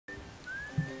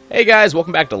Hey guys,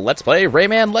 welcome back to Let's Play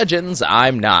Rayman Legends.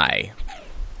 I'm Nye.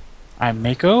 I'm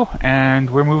Mako, and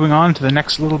we're moving on to the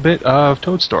next little bit of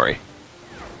Toad Story.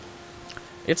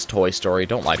 It's Toy Story,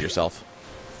 don't lie to yourself.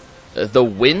 The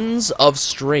Winds of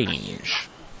Strange.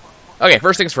 Okay,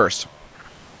 first things first.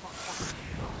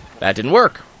 That didn't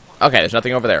work. Okay, there's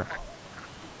nothing over there.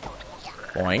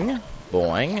 Boing,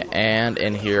 boing, and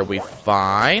in here we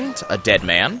find a dead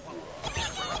man.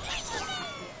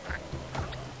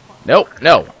 Nope,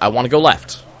 no, I want to go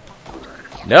left.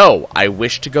 No, I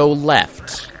wish to go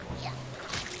left.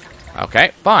 Okay,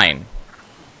 fine.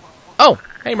 Oh,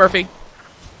 hey Murphy.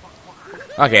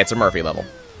 Okay, it's a Murphy level.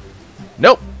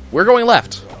 Nope, we're going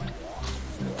left.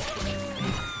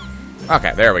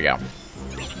 Okay, there we go.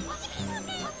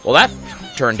 Well, that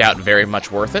turned out very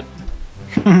much worth it.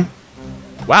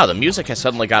 Wow, the music has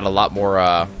suddenly got a lot more,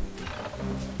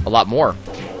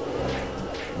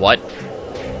 What?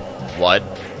 What?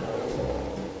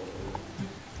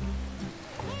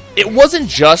 It wasn't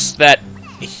just that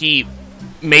he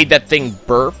made that thing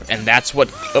burp, and that's what...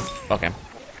 Oh, okay.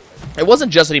 It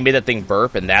wasn't just that he made that thing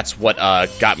burp, and that's what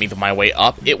got me my way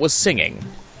up. It was singing.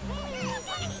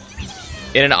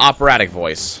 In an operatic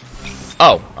voice.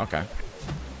 Oh, okay.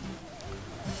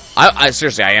 I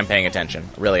seriously, I am paying attention.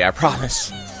 Really, I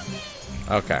promise.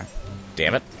 Okay.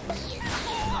 Damn it.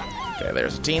 Okay,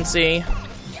 there's a teensy.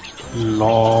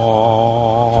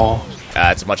 Law.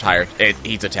 It's a much higher...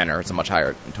 he's a tenor. It's a much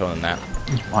higher tone than that.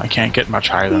 Well, I can't get much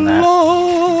higher than that.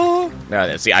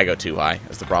 No, see, I go too high.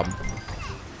 That's the problem.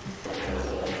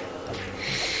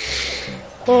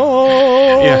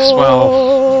 Yes,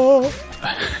 well...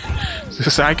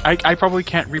 I probably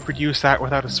can't reproduce that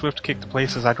without a swift kick to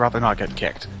places I'd rather not get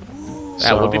kicked.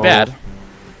 That would be bad.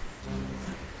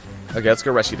 Okay, let's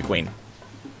go rescue the queen.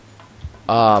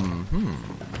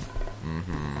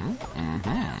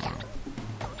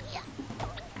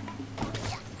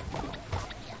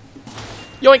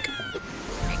 Yoink!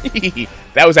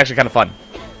 That was actually kind of fun.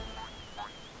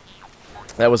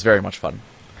 That was very much fun.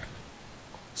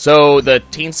 So, the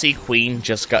Teensy Queen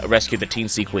just rescued the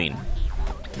Teensy Queen.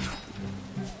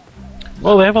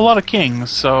 Well, they have a lot of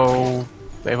kings, so...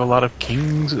 They have a lot of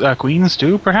queens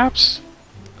too, perhaps?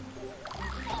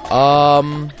 I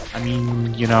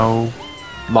mean, you know...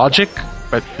 Logic?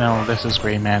 But no, this is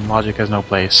Rayman. Logic has no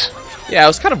place. Yeah, I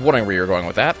was kind of wondering where you were going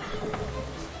with that.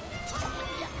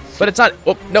 But it's not...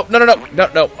 Oh, no, no, no, no,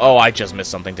 no, no. Oh, I just missed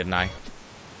something, didn't I?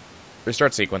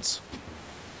 Restart sequence.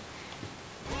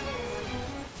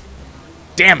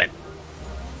 Damn it!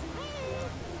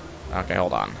 Okay,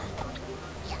 hold on.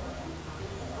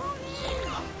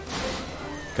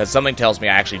 Because something tells me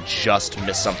I actually just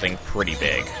missed something pretty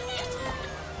big.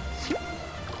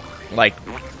 Like,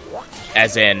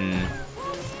 as in...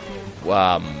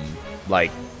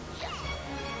 like...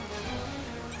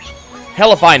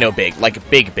 Hell if I know big. Like,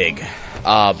 big, big.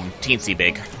 Teensy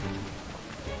big.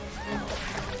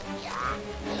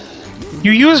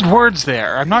 You used words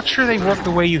there. I'm not sure they worked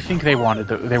the way you think they wanted.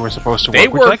 They were supposed to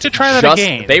work. Would you like to try that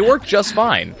again? They work just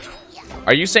fine.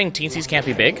 Are you saying teensies can't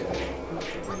be big?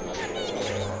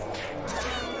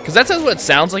 Because that's what it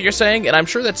sounds like you're saying, and I'm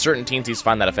sure that certain teensies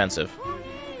find that offensive.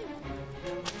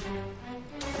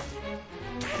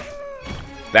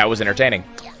 That was entertaining.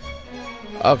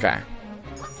 Okay.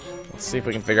 Let's see if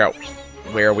we can figure out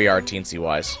where we are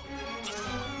teensy-wise.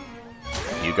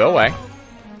 You go away.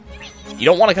 You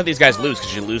don't want to cut these guys loose,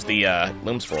 because you lose the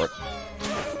Lums for it.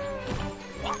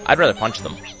 I'd rather punch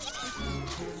them.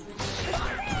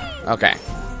 Okay.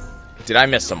 Did I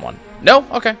miss someone? No?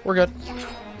 Okay, we're good.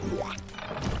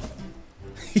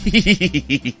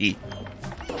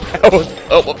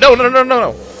 Oh, no, no, no, no,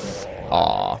 no.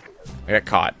 Aw. I got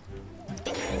caught.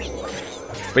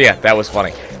 But yeah, that was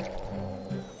funny.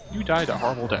 You died a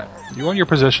horrible death. You and your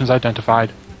positions identified.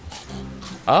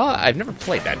 I've never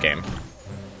played that game.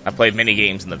 I've played many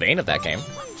games in the vein of that game.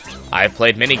 I've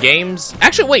played many games...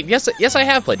 Actually, wait, yes, I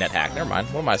have played NetHack. Never mind.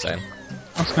 What am I saying?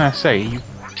 I was gonna say, you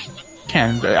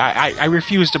can, but I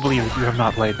refuse to believe that you have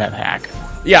not played NetHack.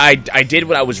 Yeah, I did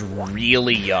when I was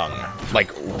really young.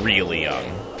 Like, really young.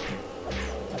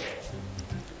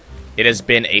 It has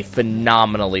been a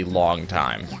phenomenally long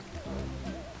time.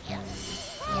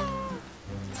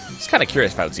 Just kind of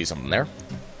curious if I would see something there.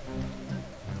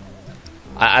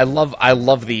 I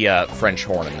love the French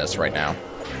horn in this right now.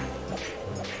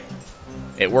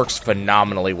 It works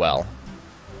phenomenally well.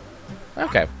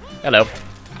 Okay. Hello.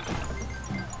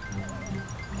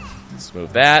 Let's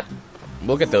move that.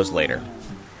 We'll get those later.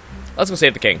 Let's go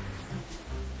save the king.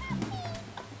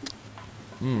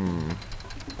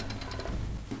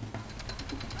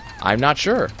 I'm not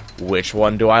sure. Which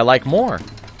one do I like more?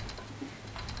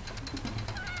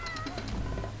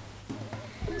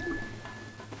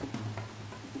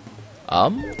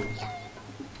 Am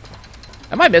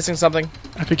I missing something?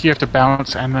 I think you have to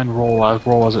bounce and then roll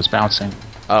as it's bouncing.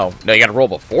 Oh, no, you gotta roll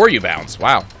before you bounce.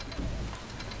 Wow.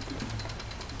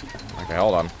 Okay,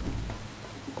 hold on.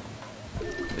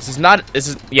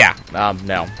 Yeah,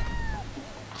 no.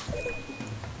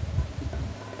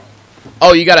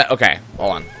 Oh, you gotta, okay,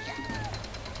 hold on.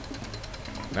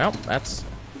 No, that's...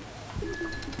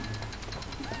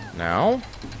 No.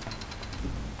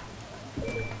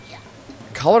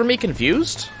 Color me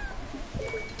confused?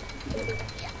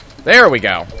 There we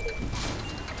go.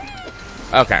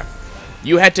 Okay.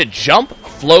 You had to jump,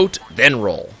 float, then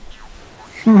roll.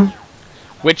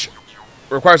 Which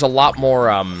requires a lot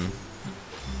more,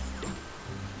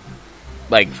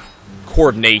 like,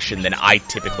 coordination than I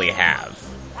typically have.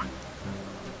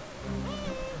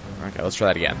 Okay, let's try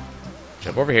that again.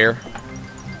 Jump over here.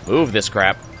 Move this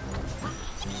crap.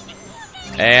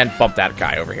 And bump that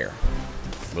guy over here.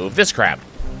 Move this crap.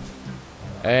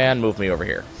 And move me over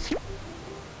here.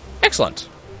 Excellent.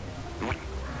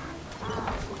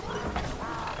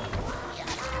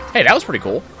 Hey, that was pretty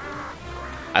cool.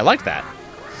 I like that.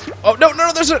 Oh, no,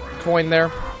 there's a coin there.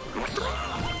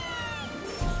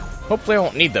 Hopefully I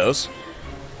won't need those.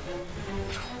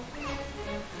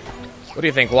 What do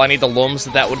you think? Will I need the lums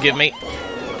that would give me?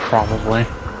 Probably.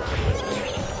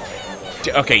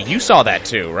 Okay, you saw that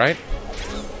too, right?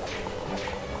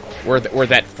 Where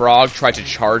that frog tried to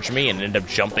charge me and ended up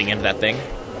jumping into that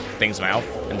thing's mouth,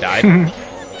 and died.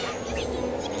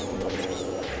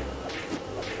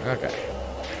 Okay.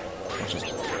 Let's just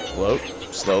float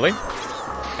slowly.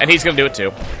 And he's gonna do it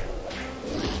too.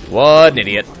 What an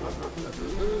idiot.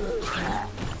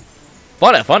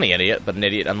 Funny idiot, but an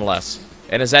idiot nonetheless.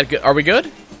 And is that good? Are we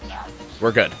good?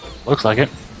 We're good. Looks like it.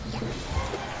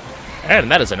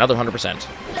 And that is another 100%.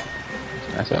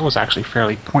 That was actually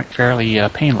fairly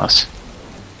painless.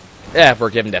 Yeah, if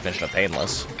we're given definition of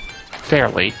painless.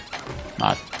 Fairly.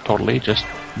 Not totally, just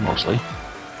mostly.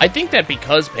 I think that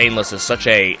because painless is such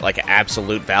a, like,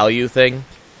 absolute value thing,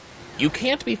 you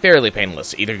can't be fairly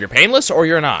painless. Either you're painless or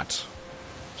you're not.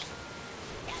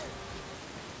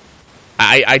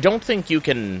 I don't think you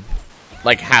can,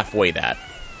 like, halfway that.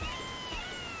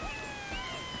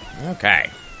 Okay.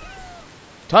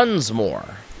 Tons more.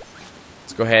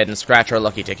 Let's go ahead and scratch our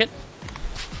lucky ticket.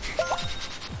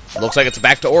 Looks like it's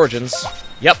back to Origins.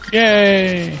 Yep.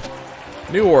 Yay!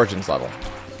 New Origins level.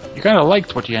 You kind of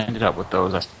liked what you ended up with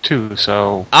those, too,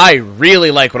 so... I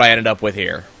really like what I ended up with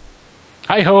here.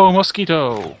 Hi-ho,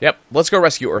 mosquito! Yep, let's go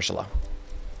rescue Ursula.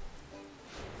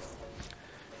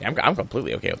 Yeah, I'm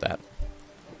completely okay with that.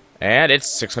 And it's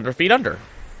 600 feet under.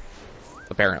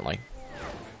 Apparently.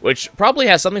 Which probably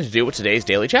has something to do with today's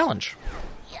daily challenge.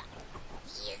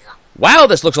 Wow,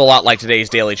 this looks a lot like today's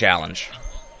daily challenge.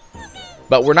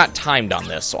 But we're not timed on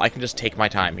this, so I can just take my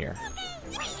time here.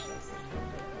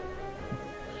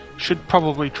 Should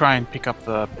probably try and pick up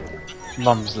the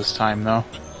lums this time, though.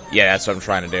 Yeah, that's what I'm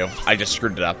trying to do. I just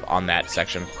screwed it up on that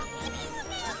section.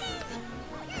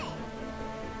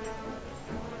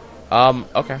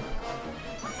 Okay.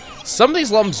 Some of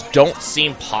these lums don't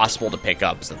seem possible to pick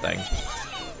up, is the thing.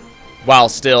 While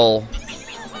still,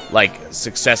 like,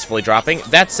 successfully dropping.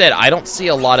 That said, I don't see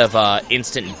a lot of,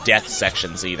 instant death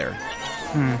sections either.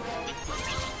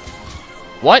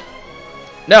 What?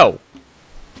 No.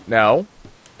 No.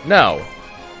 No.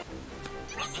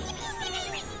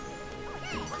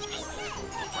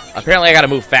 Apparently I gotta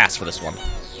move fast for this one.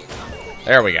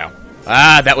 There we go.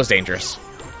 Ah, that was dangerous.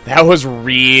 That was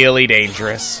really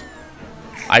dangerous.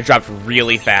 I dropped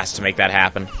really fast to make that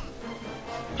happen.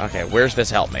 Okay, where's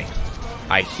this help me?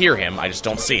 I hear him, I just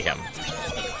don't see him.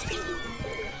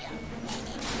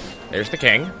 There's the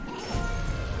king.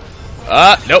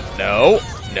 Nope, no.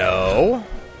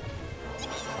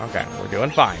 Okay, we're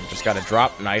doing fine. Just gotta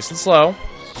drop nice and slow.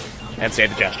 And save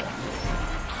the gesture.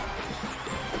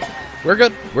 We're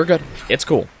good. It's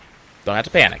cool. Don't have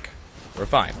to panic. We're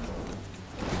fine.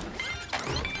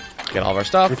 Get all of our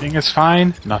stuff. Everything is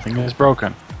fine, nothing is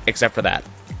broken. Except for that.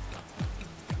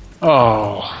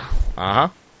 Oh. Uh-huh.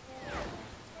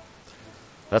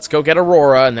 Let's go get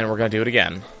Aurora, and then we're gonna do it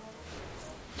again.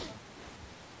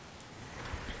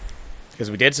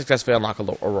 Because we did successfully unlock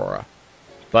Aurora.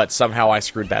 But somehow I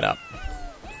screwed that up.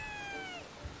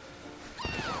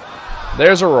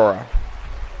 There's Aurora.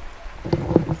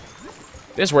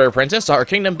 This warrior princess saw her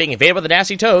kingdom being invaded by the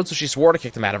nasty toads, so she swore to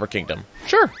kick them out of her kingdom.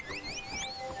 Sure.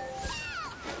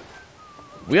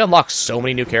 We unlocked so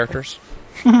many new characters.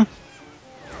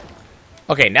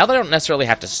 Okay, now that I don't necessarily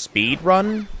have to speed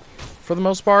run, for the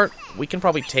most part, we can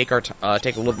probably take our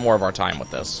take a little more of our time with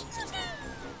this.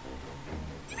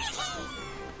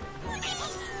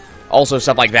 Also,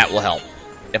 stuff like that will help.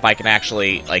 If I can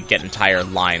actually, like, get entire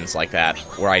lines like that,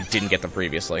 where I didn't get them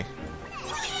previously.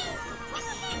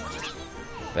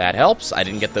 That helps. I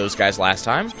didn't get those guys last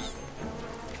time.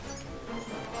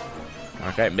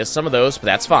 Okay, missed some of those, but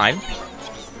that's fine.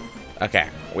 Okay,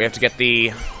 we have to get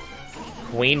the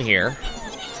queen here.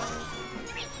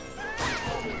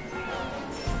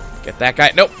 Get that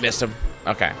guy. Nope, missed him.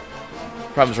 Okay.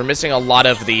 Problems, we're missing a lot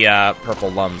of the purple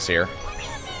lums here.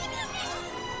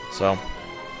 So,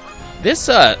 this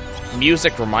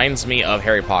music reminds me of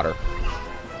Harry Potter.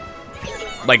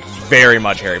 Like, very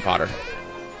much Harry Potter.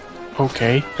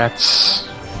 Okay, that's...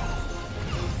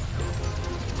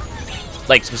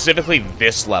 Like, specifically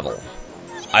this level.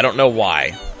 I don't know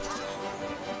why.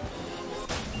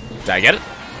 Did I get it?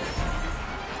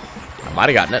 I might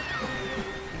have gotten it.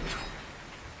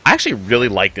 I actually really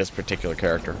like this particular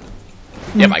character.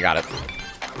 Yep, I got it.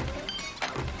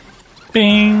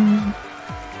 Bing!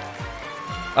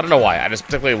 I don't know why. I just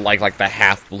particularly like the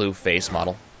half-blue face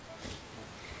model.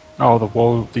 Oh, the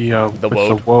woad, the woad. The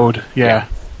woad, yeah.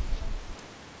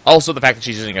 Also, the fact that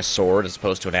she's using a sword as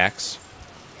opposed to an axe.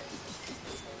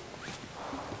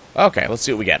 Okay, let's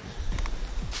see what we get.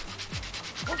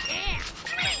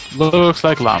 Looks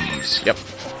like Lums. Yep.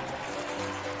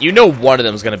 You know one of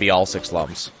them is going to be all 6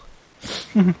 lums.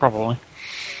 Probably.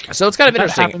 So it's kind of That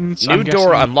interesting. happens, New I'm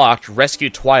door guessing. unlocked, rescue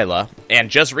Twyla, and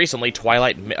just recently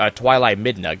Twilight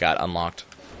Midna got unlocked.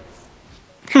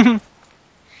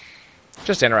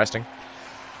 Just interesting.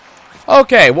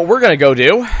 Okay, what we're going to go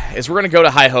do is we're going to go to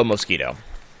Hi-Ho Mosquito.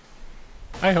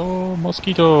 Hi-ho,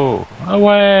 mosquito!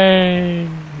 Away!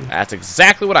 That's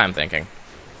exactly what I'm thinking.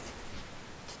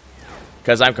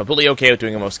 Because I'm completely okay with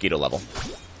doing a mosquito level.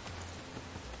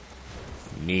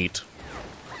 Neat.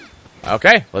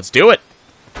 Okay, let's do it.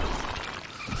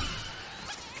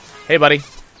 Hey, buddy.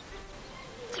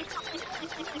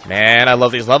 Man, I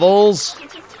love these levels.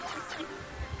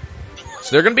 So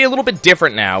they're going to be a little bit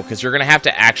different now, because you're going to have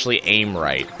to actually aim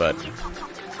right, but...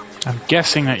 I'm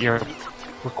guessing that your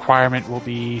requirement will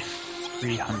be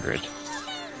 300.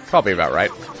 Probably about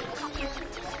right.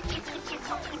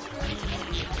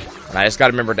 And I just got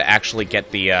to remember to actually get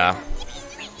the,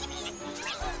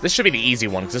 This should be the easy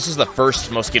one, because this is the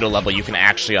first mosquito level you can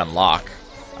actually unlock,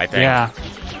 I think. Yeah.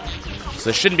 So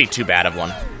this shouldn't be too bad of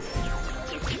one.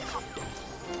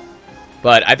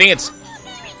 But I think it's...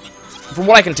 From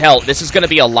what I can tell, this is going to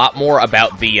be a lot more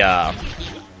about the,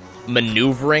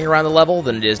 maneuvering around the level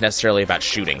than it is necessarily about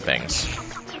shooting things.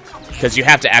 Because you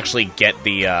have to actually get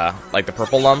the, like, the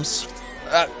purple lums.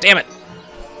 Damn it!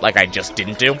 Like I just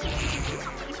didn't do.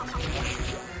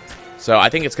 So I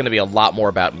think it's going to be a lot more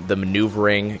about the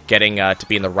maneuvering, getting to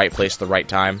be in the right place at the right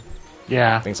time.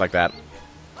 Yeah. Things like that.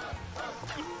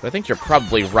 But I think you're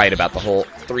probably right about the whole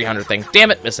 300 thing.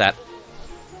 Damn it, miss that.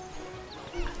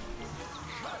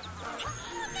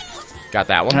 Got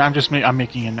that one. And I'm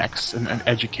making an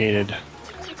educated...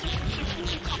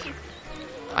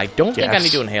 I don't think I Yes.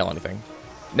 need to inhale anything.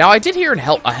 Now, I did hear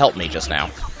a help me just now.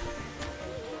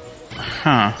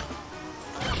 Huh.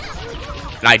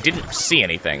 And I didn't see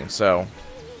anything, so...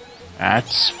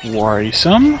 That's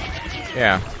worrisome.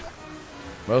 Yeah.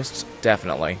 Most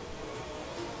definitely.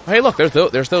 Oh, hey, look,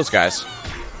 there's those guys.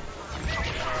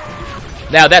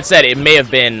 Now, that said, it may have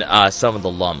been some of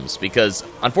the lums, because,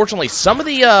 unfortunately, some of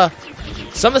the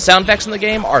sound effects in the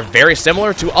game are very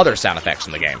similar to other sound effects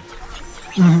in the game.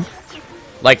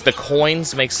 Mm-hmm. Like, the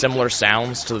coins make similar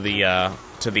sounds to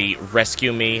the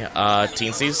Rescue Me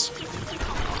teensies.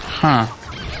 Huh.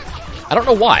 I don't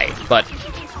know why, but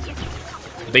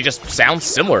they just sound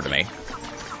similar to me.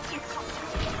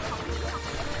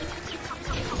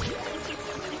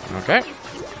 Okay.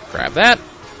 Grab that.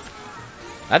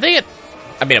 I mean,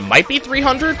 it might be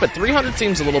 300, but 300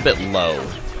 seems a little bit low.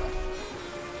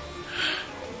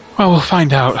 Well, we'll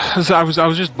find out. I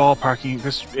was just ballparking.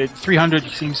 300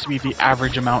 seems to be the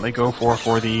average amount they go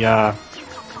for the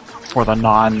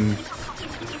non.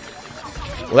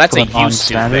 Well, that's For a the used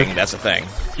to non-standard? thing. That's a thing.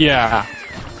 Yeah.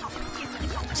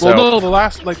 So, Well, no, the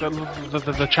last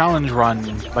the challenge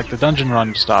run, like the dungeon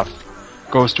run stuff,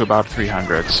 goes to about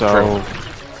 300. So True.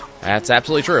 That's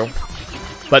absolutely true.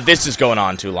 But this is going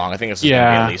on too long. I think this is going to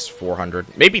be Yeah. at least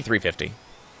 400, maybe 350,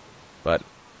 but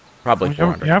probably we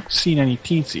 400 haven't seen any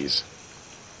teensies.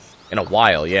 in a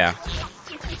while. Yeah.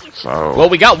 So Well,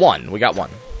 we got one. We got one.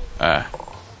 uh,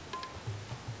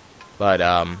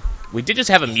 But we did just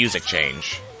have a music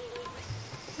change,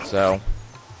 so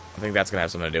I think that's gonna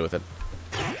have something to do with it.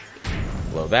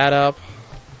 Blow that up.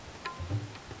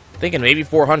 Thinking maybe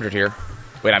 400 here.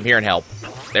 Wait, I'm hearing help.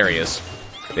 There he is.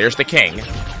 There's the king.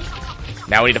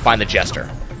 Now we need to find the jester.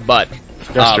 But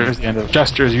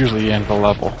Gesture is usually the end of the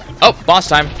level. Oh, boss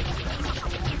time.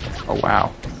 Oh,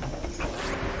 wow.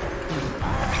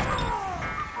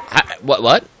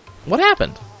 What? What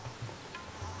happened?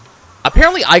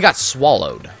 Apparently I got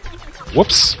swallowed.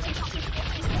 Whoops.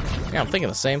 Yeah, I'm thinking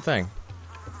the same thing.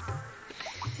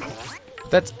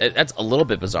 That's a little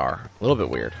bit bizarre. A little bit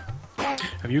weird.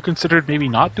 Have you considered maybe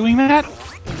not doing that?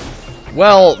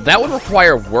 Well, that would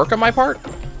require work on my part.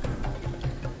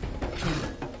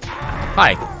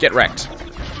 Hi, get wrecked.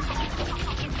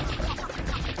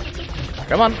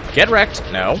 Come on, get wrecked.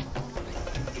 No.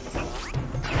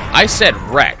 I said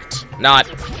wrecked, not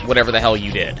whatever the hell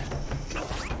you did.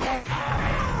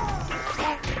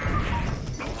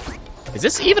 Is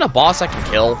this even a boss I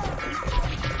can kill?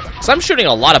 Because I'm shooting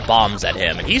a lot of bombs at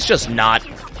him, and he's just not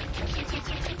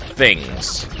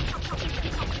things.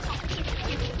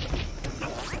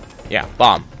 Yeah,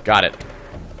 bomb. Got it.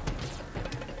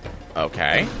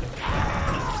 Okay.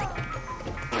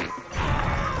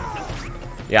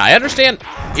 Yeah, I understand.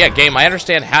 Yeah, game, I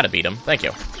understand how to beat him. Thank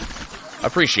you.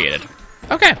 Appreciated.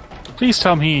 Okay. Please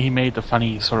tell me he made the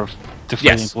funny sort of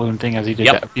deflating balloon thing as he did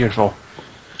that. Beautiful.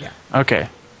 Yeah. Okay.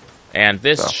 And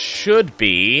this should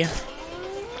be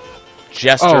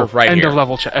Jester right end here. Of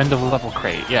level end of level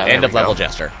crate. Yeah. End of level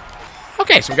Jester.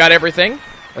 Okay, so we got everything.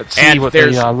 Let's see what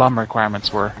the lum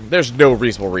requirements were. There's no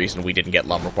reasonable reason we didn't get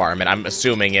lum requirement. I'm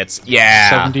assuming it's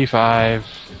 75.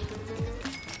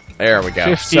 There we go.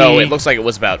 50. So it looks like it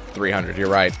was about 300. You're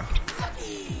right.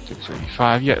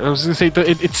 635. Yeah, I was gonna say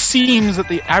it seems that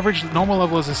the average normal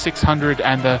level is a 600,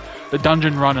 and the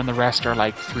dungeon run and the rest are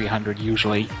like 300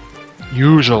 usually.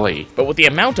 Usually. But with the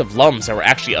amount of lums that were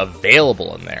actually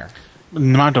available in there, the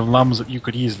amount of lums that you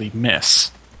could easily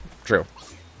miss. True.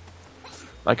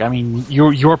 Like, I mean,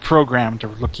 you're programmed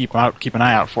to keep an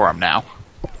eye out for them now.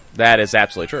 That is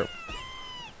absolutely true.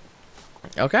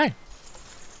 Okay.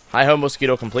 Hi-ho,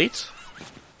 Mosquito complete.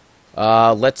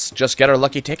 Let's just get our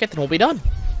lucky ticket, and we'll be done.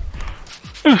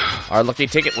 Our lucky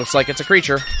ticket looks like it's a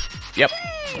creature. Yep.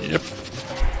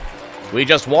 We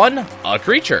just won a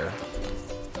creature.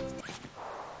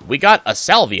 We got a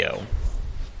Salvio,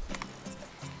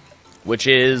 which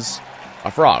is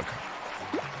a frog.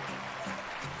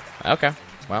 Okay,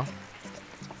 well,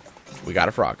 we got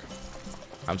a frog.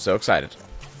 I'm so excited.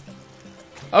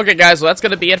 Okay, guys, well, that's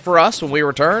going to be it for us. When we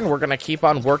return, we're going to keep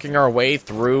on working our way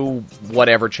through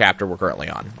whatever chapter we're currently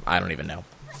on. I don't even know.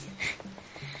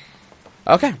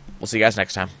 Okay, we'll see you guys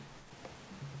next time.